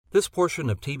This portion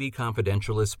of TV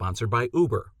Confidential is sponsored by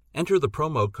Uber. Enter the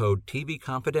promo code TV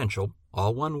Confidential,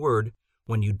 all one word,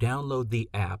 when you download the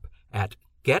app at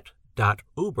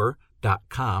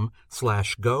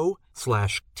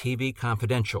get.uber.com/go/TV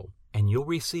Confidential, and you'll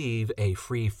receive a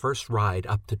free first ride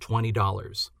up to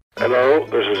 $20. Hello,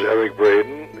 this is Eric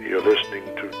Braden. You're listening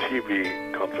to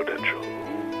TV Confidential.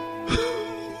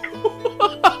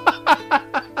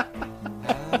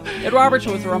 Ed Roberts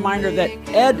with a reminder that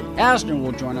Ed Asner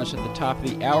will join us at the top of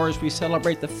the hour as we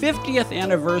celebrate the 50th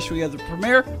anniversary of the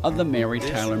premiere of The Mary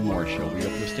Tyler Moore Show. We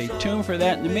hope to stay tuned for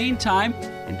that. In the meantime,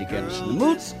 and to get us in the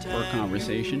mood for a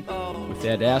conversation with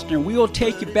Ed Asner, we will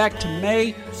take you back to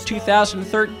May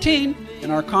 2013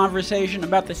 in our conversation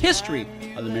about the history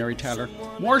of The Mary Tyler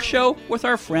Moore Show with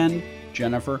our friend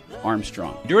Jennifer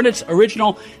Armstrong. During its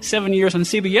original 7 years on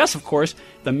CBS, of course,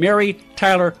 The Mary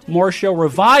Tyler Moore Show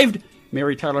revived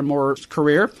Mary Tyler Moore's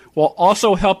career while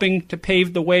also helping to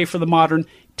pave the way for the modern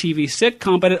TV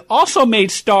sitcom, but it also made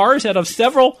stars out of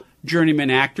several journeyman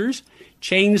actors,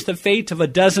 changed the fate of a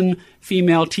dozen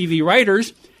female TV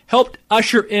writers, helped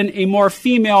usher in a more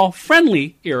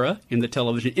female-friendly era in the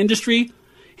television industry,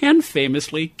 and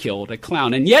famously killed a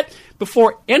clown. And yet,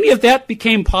 before any of that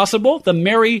became possible, the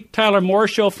Mary Tyler Moore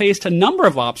Show faced a number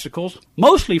of obstacles,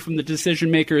 mostly from the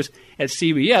decision-makers at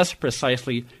CBS,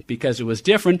 precisely because it was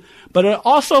different, but it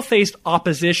also faced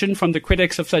opposition from the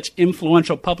critics of such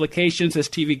influential publications as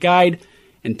TV Guide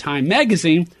and Time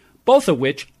Magazine, both of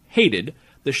which hated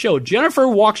the show. Jennifer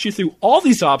walks you through all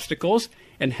these obstacles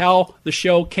and how the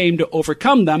show came to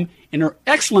overcome them in her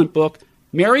excellent book,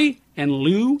 Mary and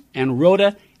Lou and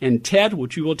Rhoda and Ted,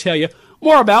 which we will tell you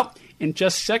more about in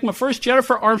just a second. First,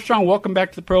 Jennifer Armstrong, welcome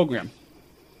back to the program.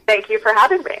 Thank you for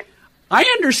having me. I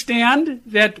understand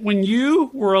that when you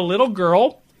were a little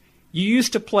girl, you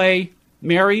used to play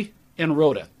Mary and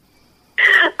Rhoda.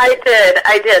 I did.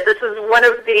 This is one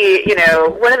of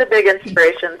the big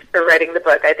inspirations for writing the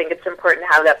book. I think it's important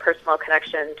to have that personal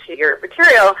connection to your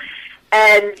material.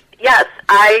 And yes,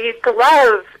 I used to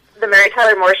love the Mary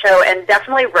Tyler Moore Show, and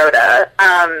definitely Rhoda.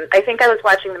 I think I was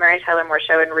watching the Mary Tyler Moore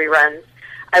Show in reruns.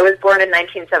 I was born in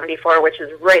 1974, which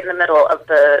is right in the middle of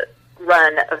the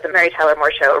run of the Mary Tyler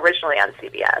Moore Show, originally on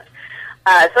CBS.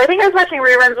 So I think I was watching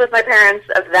reruns with my parents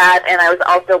of that, and I was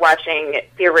also watching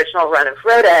the original run of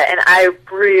Rhoda, and I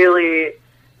really,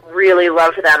 really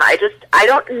loved them. I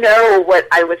don't know what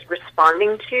I was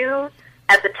responding to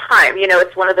at the time. You know,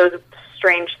 it's one of those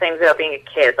strange things about being a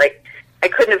kid. Like, I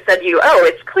couldn't have said to you, oh,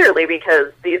 it's clearly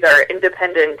because these are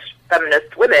independent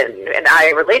feminist women, and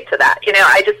I relate to that. You know,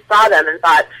 I just saw them and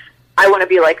thought, I want to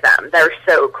be like them. They're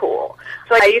so cool.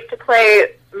 So I used to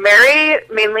play Mary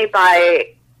mainly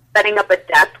by setting up a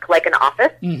desk like an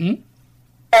office. Mm-hmm.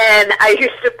 And I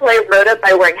used to play Rhoda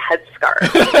by wearing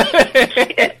headscarves.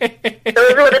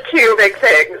 Those were the two big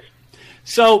things.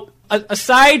 So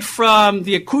aside from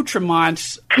the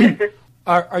accoutrements,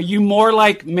 are you more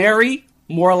like Mary,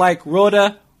 more like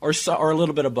Rhoda, or a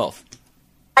little bit of both?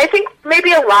 I think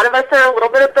maybe a lot of us are a little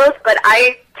bit of both, but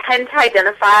I tend to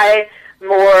identify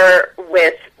more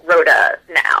with Rhoda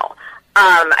now.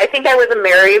 I think I was a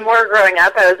Mary more growing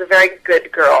up. I was a very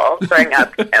good girl growing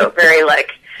up, you know, very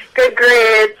like good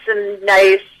grades and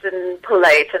nice and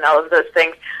polite and all of those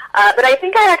things. But I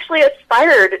think I actually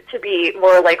aspired to be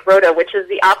more like Rhoda, which is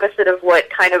the opposite of what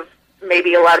kind of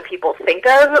maybe a lot of people think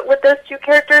of with those two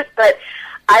characters. But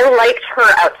I liked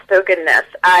her outspokenness.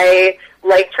 I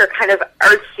liked her kind of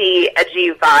artsy,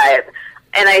 edgy vibe.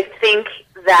 And I think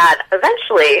that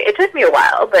eventually, it took me a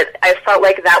while, but I felt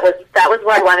like that was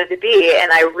what I wanted to be,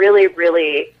 and I really,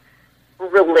 really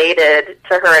related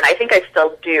to her, and I think I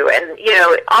still do. And, you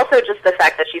know, also just the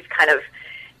fact that she's kind of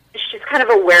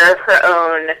aware of her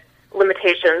own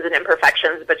limitations and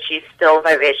imperfections, but she's still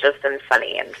vivacious and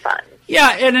funny and fun.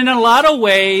 Yeah, and in a lot of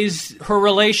ways, her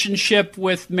relationship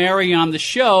with Mary on the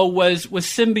show was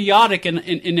symbiotic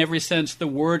in every sense of the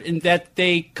word, in that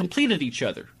they completed each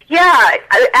other. Yeah,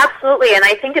 absolutely, and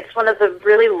I think it's one of the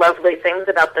really lovely things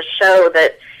about the show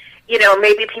that, you know,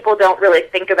 maybe people don't really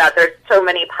think about. There's so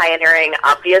many pioneering,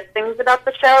 obvious things about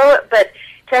the show, but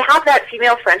to have that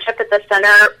female friendship at the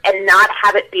center and not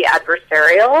have it be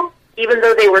adversarial, even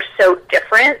though they were so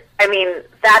different, I mean,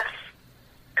 that's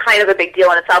kind of a big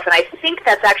deal in itself, and I think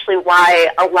that's actually why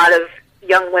a lot of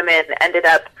young women ended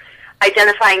up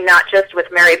identifying not just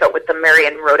with Mary, but with the Mary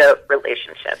and Rhoda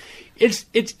relationship. It's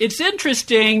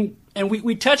interesting, and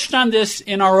we touched on this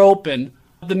in our open.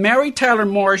 The Mary Tyler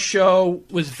Moore Show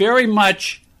was very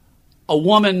much a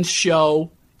woman's show.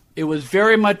 It was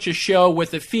very much a show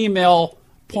with a female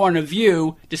point of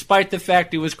view, despite the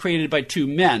fact it was created by two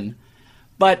men.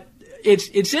 But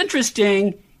it's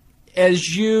interesting,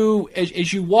 as you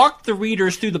walk the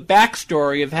readers through the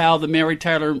backstory of how the Mary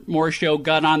Tyler Moore Show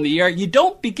got on the air, you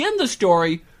don't begin the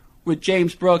story with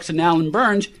James Brooks and Alan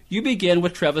Burns. You begin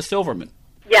with Treva Silverman.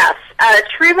 Yes.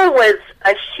 Treva was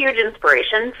a huge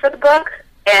inspiration for the book,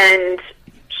 and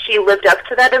she lived up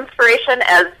to that inspiration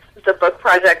as the book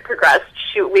project progressed.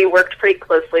 We worked pretty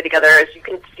closely together. As you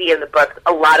can see in the book,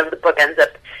 a lot of the book ends up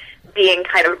being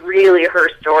kind of really her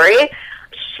story.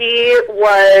 She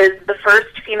was the first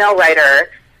female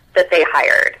writer that they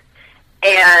hired,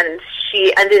 and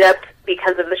she ended up,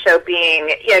 because of the show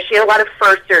being, she had a lot of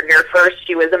firsts or near first.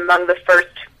 She was among the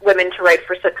first women to write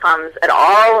for sitcoms at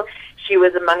all. She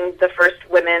was among the first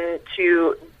women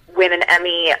to win an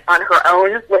Emmy on her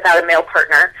own without a male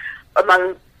partner,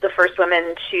 among the first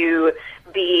women to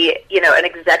be, an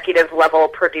executive level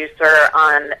producer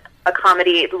on a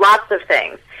comedy, lots of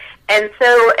things. And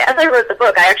so as I wrote the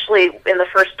book, I actually, in the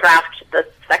first draft, the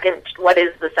second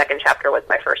chapter was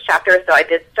my first chapter, so I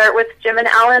did start with Jim and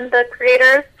Alan, the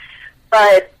creators.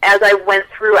 But as I went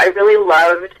through, I really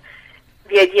loved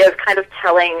the idea of kind of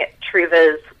telling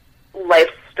Treva's life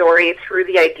story through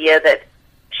the idea that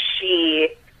she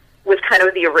was kind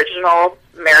of the original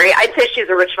Mary. I'd say she's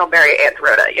original Mary and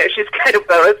Rhoda. She's kind of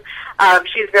both.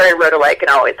 She's very Rhoda-like and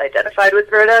always identified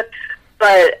with Rhoda.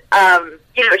 But,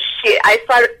 I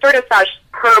sort of saw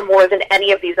her more than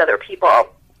any of these other people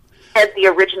as the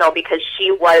original, because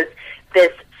she was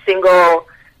this single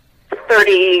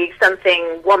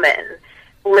 30-something woman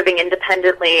living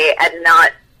independently and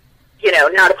not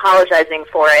apologizing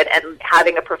for it, and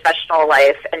having a professional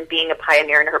life and being a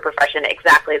pioneer in her profession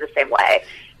exactly the same way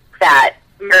that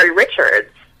Mary Richards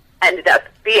ended up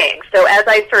being. So as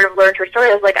I sort of learned her story,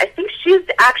 I was like, I think she's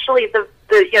actually the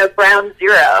ground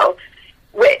zero,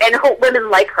 and women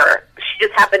like her. She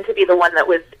just happened to be the one that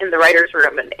was in the writer's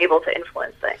room and able to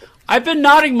influence things. I've been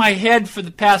nodding my head for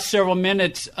the past several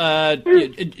minutes,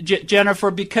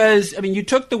 Jennifer, because, you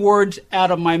took the words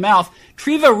out of my mouth.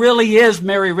 Treva really is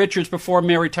Mary Richards before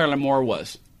Mary Tyler Moore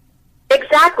was.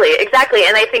 Exactly.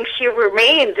 And I think she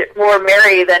remained more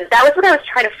Mary than... That was what I was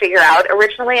trying to figure out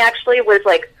originally, actually, was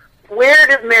like, where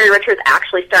does Mary Richards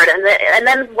actually start? And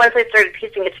then once I started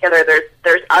piecing it together,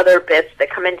 there's other bits that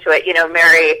come into it.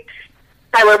 Mary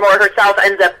Tyler Moore herself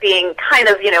ends up being kind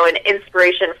of, an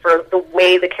inspiration for the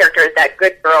way the character is that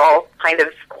good girl kind of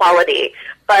quality.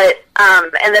 But,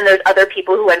 and then there's other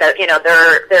people who end up,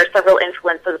 there are several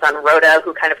influences on Rhoda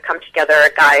who kind of come together.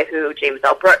 A guy who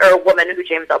a woman who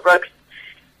James L. Brooks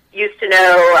used to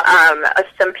know,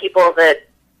 some people that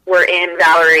were in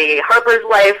Valerie Harper's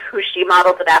life, who she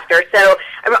modeled it after. So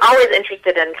I'm always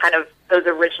interested in kind of those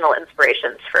original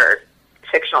inspirations for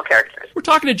fictional characters. We're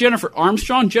talking to Jennifer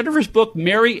Armstrong. Jennifer's book,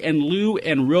 Mary and Lou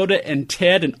and Rhoda and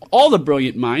Ted and all the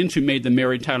brilliant minds who made the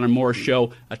Mary Tyler Moore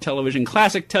Show a television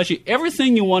classic, tells you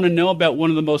everything you want to know about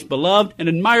one of the most beloved and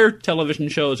admired television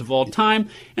shows of all time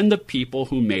and the people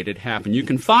who made it happen. You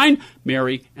can find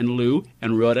Mary and Lou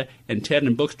and Rhoda and Ted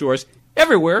in bookstores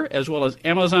everywhere, as well as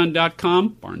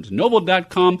Amazon.com,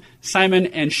 BarnesNoble.com,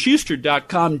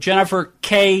 SimonandSchuster.com,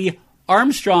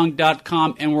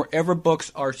 JenniferKArmstrong.com, and wherever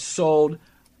books are sold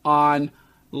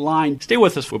online. Stay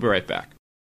with us. We'll be right back.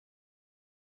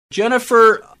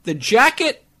 Jennifer, the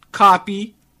jacket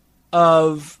copy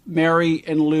of Mary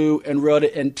and Lou and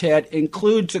Rhoda and Ted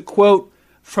includes a quote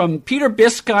from Peter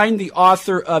Biskind, the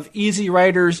author of Easy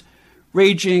Riders,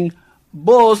 Raging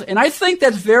Bulls. And I think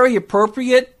that's very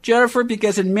appropriate, Jennifer,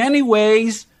 because in many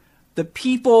ways, the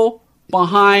people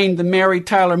behind the Mary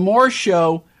Tyler Moore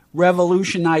Show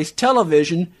revolutionized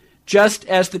television, just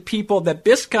as the people that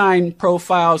Biskind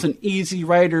profiles in Easy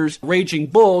Riders, Raging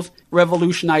Bulls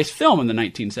revolutionized film in the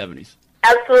 1970s.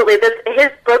 Absolutely. His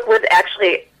book was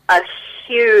actually a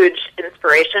huge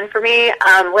inspiration for me.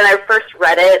 When I first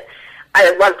read it,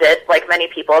 I loved it, like many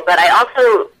people, but I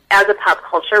also, as a pop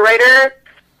culture writer,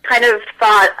 kind of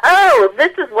thought, oh,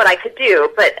 this is what I could do,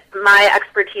 but my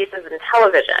expertise is in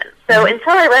television. So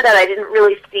until I read that, I didn't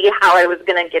really see how I was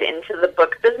going to get into the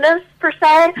book business, per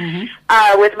se,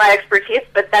 with my expertise.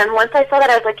 But then once I saw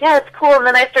that, I was like, yeah, it's cool. And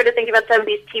then I started thinking about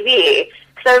 70s TV.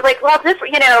 So I was like, well, this,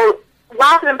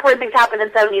 lots of important things happen in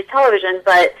 70s television,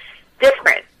 but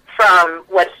different from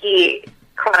what he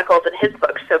chronicles in his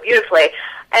books so beautifully.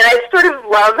 And I sort of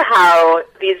love how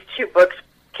these two books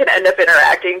can end up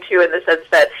interacting too, in the sense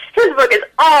that his book is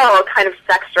all kind of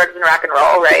sex, drugs, and rock and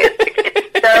roll, right?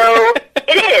 So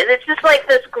it is. It's just like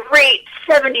this great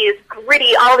 70s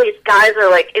gritty. All these guys are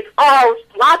like, it's all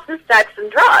lots of sex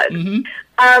and drugs.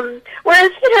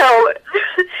 Whereas,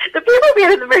 the people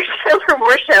behind the Mary Tyler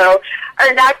Moore Show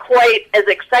are not quite as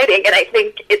exciting, and I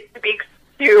think it speaks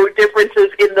to differences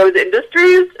in those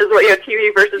industries, is what,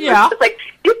 TV versus movies. It's like,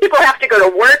 these people have to go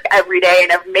to work every day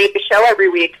and make a show every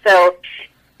week. So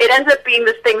it ends up being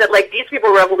this thing that, like, these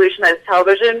people revolutionized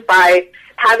television by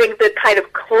having the kind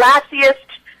of classiest,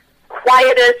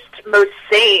 quietest, most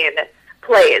sane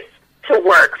place to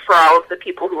work for all of the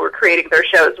people who were creating their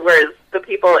shows, whereas the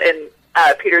people in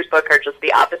Peter's book are just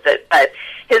the opposite. But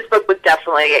his book was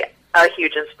definitely a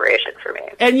huge inspiration for me.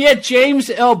 And yet James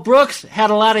L. Brooks had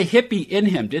a lot of hippie in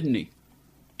him, didn't he?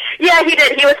 Yeah, he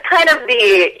did. He was kind of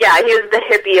he was the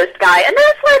hippiest guy. And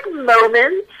there's, like,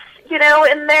 moments,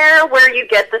 in there where you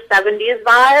get the 70s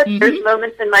vibe. Mm-hmm. There's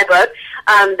moments in my book.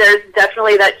 There's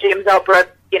definitely that James L.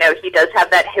 Brooks, he does have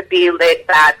that hippie,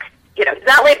 laid-back, he's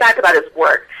not laid back about his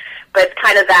work, but it's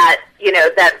kind of that,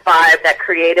 that vibe, that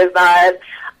creative vibe.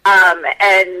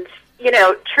 And,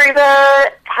 Treva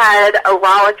had a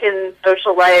rollicking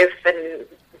social life and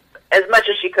as much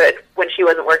as she could when she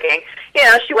wasn't working.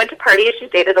 She went to parties, she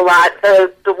dated a lot.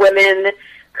 The women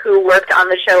who worked on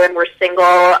the show and were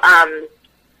single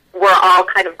were all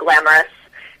kind of glamorous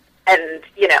and,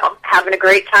 having a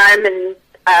great time in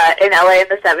LA in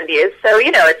the 70s. So,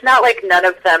 it's not like none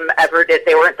of them ever did.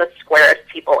 They weren't the squarest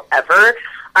people ever.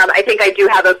 I think I do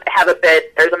have a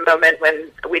bit. There's a moment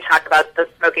when we talk about the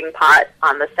smoking pot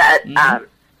on the set,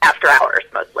 after hours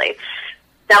mostly.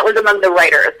 That was among the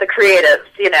writers, the creatives,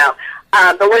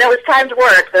 But when it was time to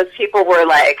work, those people were,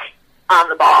 like, on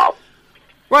the ball.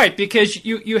 Right, because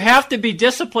you have to be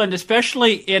disciplined,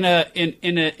 especially in an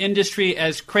industry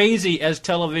as crazy as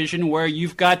television, where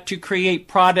you've got to create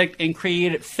product and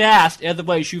create it fast.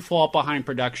 Otherwise, you fall behind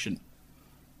production.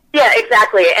 Yeah,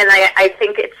 exactly. And I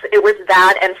think it was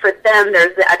that, and for them,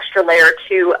 there's the extra layer,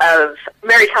 too, of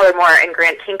Mary Tyler Moore and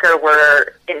Grant Tinker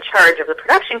were in charge of the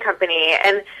production company,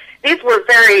 and these were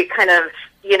very kind of,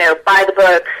 by the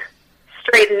book,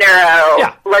 straight and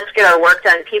narrow, let's get our work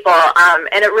done people,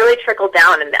 and it really trickled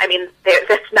down, and I mean,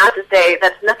 that's not to say,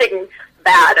 that's nothing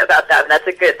bad about them. That's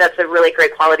a really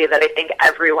great quality that I think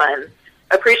everyone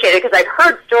appreciated, because I've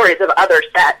heard stories of other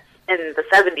sets in the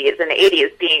 70s and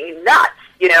 80s being nuts,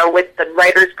 with the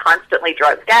writers constantly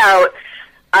drugged out,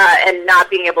 and not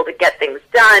being able to get things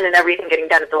done and everything getting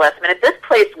done at the last minute. This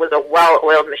place was a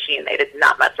well-oiled machine. They did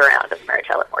not mess around at the Mary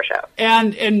Tyler Moore Show.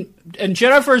 And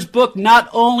Jennifer's book not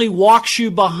only walks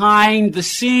you behind the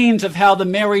scenes of how the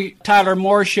Mary Tyler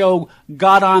Moore Show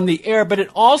got on the air, but it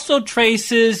also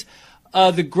traces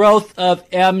the growth of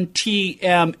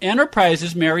MTM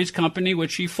Enterprises, Mary's company,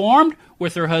 which she formed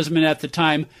with her husband at the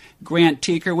time, Grant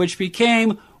Tinker, which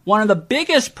became one of the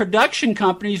biggest production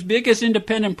companies, biggest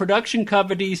independent production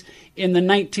companies in the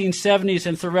 1970s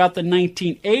and throughout the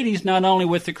 1980s, not only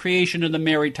with the creation of the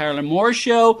Mary Tyler Moore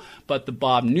Show, but the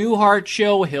Bob Newhart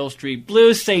Show, Hill Street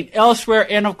Blues, St.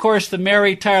 Elsewhere, and, of course, the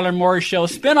Mary Tyler Moore Show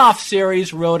spin-off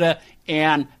series, Rhoda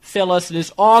and Phyllis. It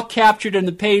is all captured in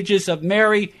the pages of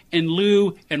Mary and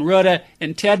Lou and Rhoda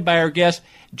and Ted by our guest,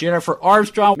 Jennifer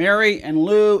Armstrong. Mary and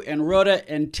Lou and Rhoda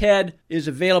and Ted is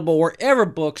available wherever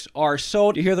books are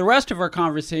sold. To hear the rest of our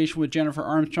conversation with Jennifer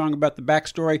Armstrong about the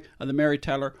backstory of the Mary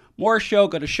Tyler Moore Show,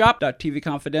 go to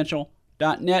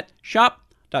shop.tvconfidential.net,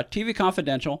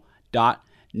 shop.tvconfidential.net.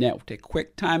 We'll take a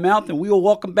quick time out, then we will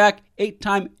welcome back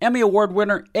 8-time Emmy Award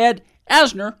winner Ed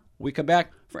Asner. We come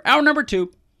back for hour number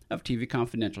 2 of TV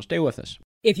Confidential. Stay with us.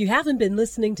 If you haven't been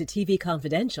listening to TV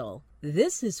Confidential,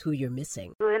 this is who you're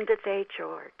missing. Linda Faye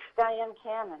George, Diane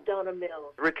Cannon, Donna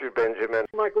Mills, Richard Benjamin,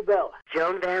 Michael Bell,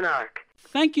 Joan Van Ark.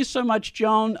 Thank you so much,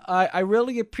 Joan. I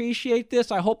really appreciate this.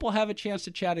 I hope we'll have a chance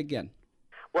to chat again.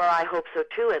 Well, I hope so,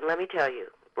 too, and let me tell you,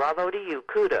 bravo to you,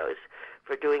 kudos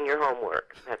for doing your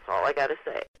homework. That's all I got to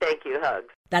say. Thank you, hugs.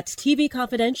 That's TV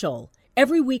Confidential,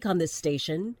 every week on this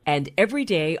station and every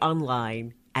day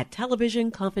online at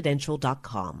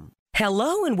televisionconfidential.com.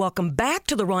 Hello and welcome back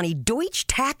to the Ronnie Deutsch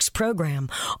Tax Program.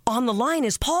 On the line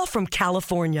is Paul from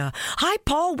California. Hi,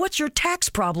 Paul. What's your tax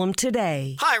problem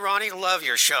today? Hi, Ronnie. Love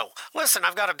your show. Listen,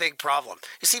 I've got a big problem.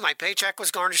 You see, my paycheck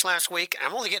was garnished last week, and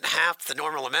I'm only getting half the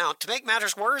normal amount. To make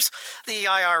matters worse, the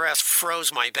IRS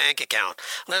froze my bank account.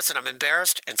 Listen, I'm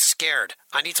embarrassed and scared.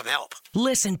 I need some help.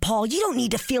 Listen, Paul, you don't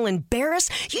need to feel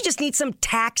embarrassed. You just need some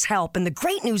tax help. And the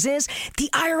great news is the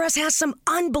IRS has some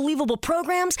unbelievable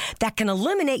programs that can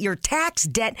eliminate your tax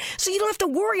debt so you don't have to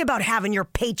worry about having your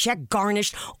paycheck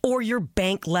garnished or your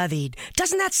bank levied.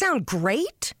 Doesn't that sound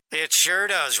great? It sure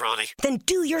does, Ronnie. Then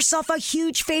do yourself a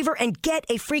huge favor and get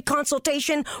a free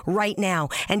consultation right now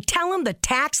and tell them the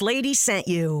tax lady sent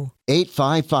you.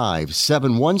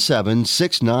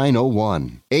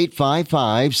 855-717-6901.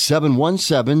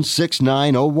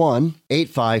 855-717-6901.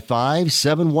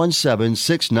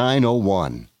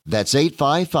 855-717-6901. That's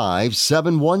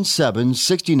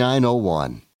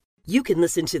 855-717-6901. You can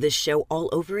listen to this show all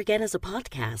over again as a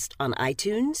podcast on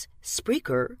iTunes,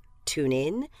 Spreaker,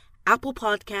 TuneIn, Apple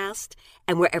Podcast,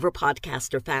 and wherever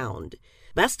podcasts are found.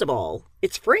 Best of all,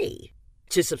 it's free.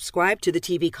 To subscribe to the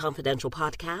TV Confidential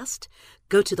podcast,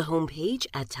 go to the homepage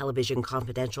at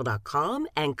televisionconfidential.com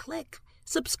and click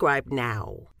Subscribe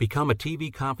Now. Become a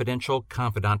TV Confidential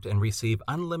confidant and receive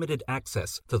unlimited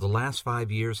access to the last 5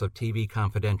 years of TV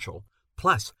Confidential,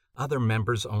 plus other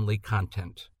members-only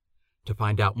content. To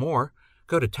find out more,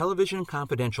 go to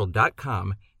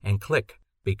televisionconfidential.com and click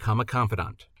Become a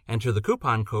Confidant. Enter the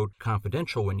coupon code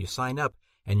CONFIDENTIAL when you sign up,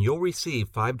 and you'll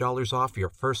receive $5 off your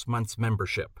first month's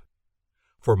membership.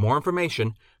 For more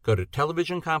information, go to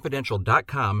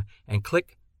televisionconfidential.com and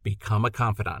click Become a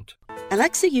Confidant.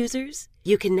 Alexa users,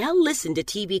 you can now listen to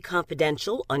TV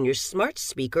Confidential on your smart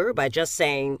speaker by just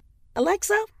saying,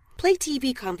 "Alexa, play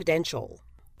TV Confidential."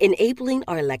 Enabling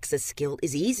our Alexa skill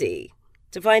is easy.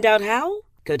 To find out how,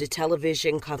 go to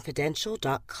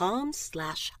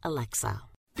televisionconfidential.com/Alexa.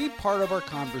 Be part of our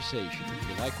conversation. If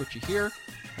you like what you hear,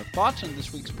 have thoughts on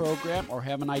this week's program, or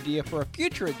have an idea for a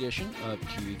future edition of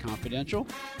TV Confidential,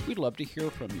 we'd love to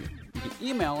hear from you. You can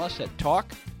email us at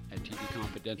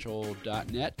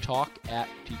talk@tvconfidential.net,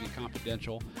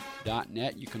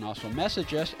 talk@tvconfidential.net. You can also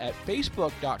message us at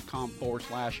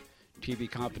facebook.com/TV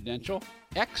Confidential,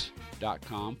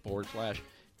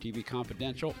 x.com/TV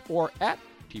Confidential, or at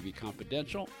TV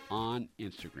Confidential on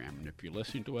Instagram. And if you're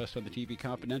listening to us on the TV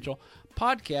Confidential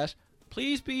podcast,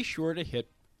 please be sure to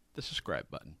hit the subscribe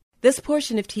button. This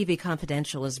portion of TV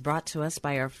Confidential is brought to us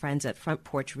by our friends at Front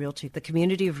Porch Realty, the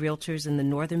community of realtors in the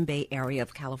Northern Bay area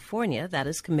of California that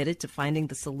is committed to finding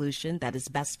the solution that is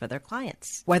best for their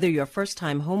clients. Whether you're a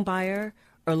first-time home buyer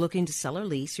or looking to sell or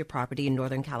lease your property in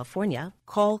Northern California,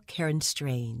 call Karen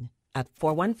Strain at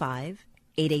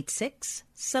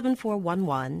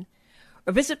 415-886-7411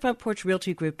 or visit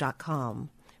frontporchrealtygroup.com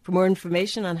for more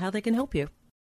information on how they can help you.